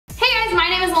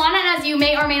as you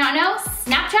may or may not know,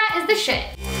 Snapchat is the shit.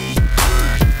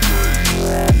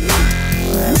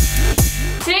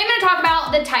 Today I'm gonna talk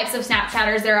about the types of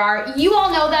Snapchatters there are. You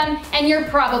all know them, and you're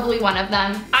probably one of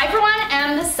them. I, for one,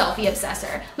 am the selfie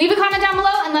obsessor. Leave a comment down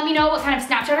below and let me know what kind of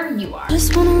Snapchatter you are.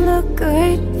 Just wanna look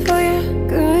good for you,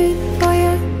 good for you.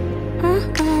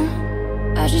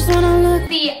 I just wanna look.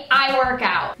 The I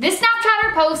workout. This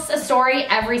Snapchatter posts a story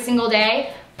every single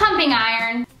day, pumping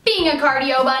iron, being a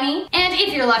cardio bunny, and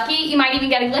if you're lucky, you might even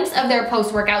get a glimpse of their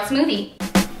post-workout smoothie.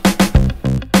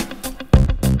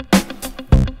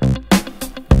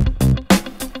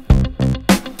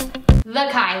 The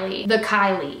Kylie. The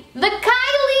Kylie. The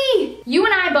Kylie! You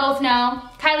and I both know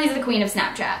Kylie's the queen of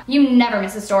Snapchat. You never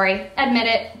miss a story. Admit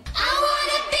it. I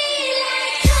wanna be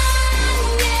like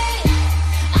Kanye.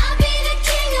 I'll be the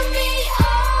king of me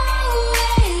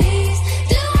always.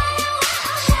 Do what I want,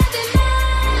 I'll have it my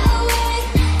way.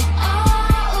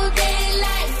 All day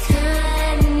like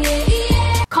Kanye,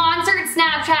 yeah. Concert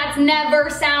Snapchats never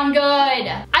sound good.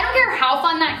 I don't care how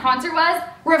fun that concert was,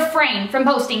 refrain from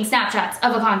posting Snapchats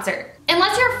of a concert.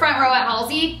 Unless you're front row at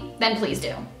Halsey, then please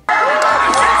do.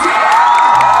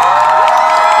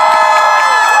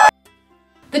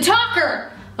 The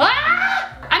talker!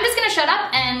 Ah! I'm just gonna shut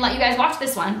up and let you guys watch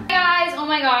this one. Hey guys, oh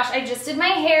my gosh, I just did my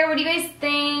hair. What do you guys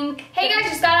think? Hey guys,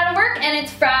 just got out of work and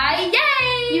it's Friday.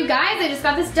 You guys, I just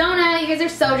got this donut. You guys are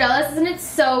so jealous, isn't it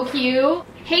so cute?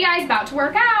 Hey guys, about to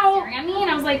work out. Staring at me and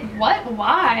I was like, what?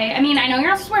 Why? I mean, I know you're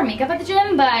not supposed to wear makeup at the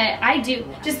gym, but I do.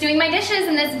 Just doing my dishes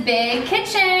in this big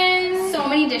kitchen. So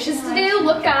many dishes to do.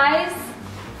 Look guys.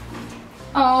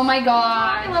 Oh my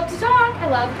god. I love to talk. I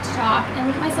love to talk and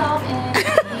look at myself in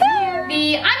the mirror.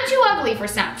 The I'm too ugly for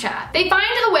Snapchat. They find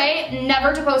a way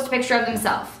never to post a picture of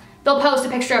themselves. They'll post a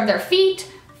picture of their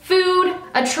feet, food,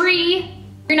 a tree.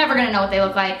 You're never gonna know what they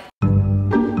look like.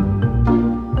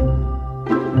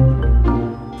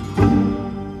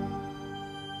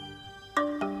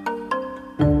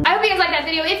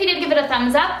 If you did, give it a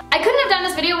thumbs up. I couldn't have done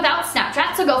this video without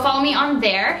Snapchat, so go follow me on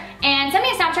there and send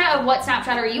me a Snapchat of what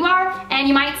Snapchatter you are, and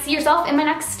you might see yourself in my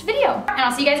next video. And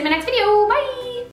I'll see you guys in my next video. Bye!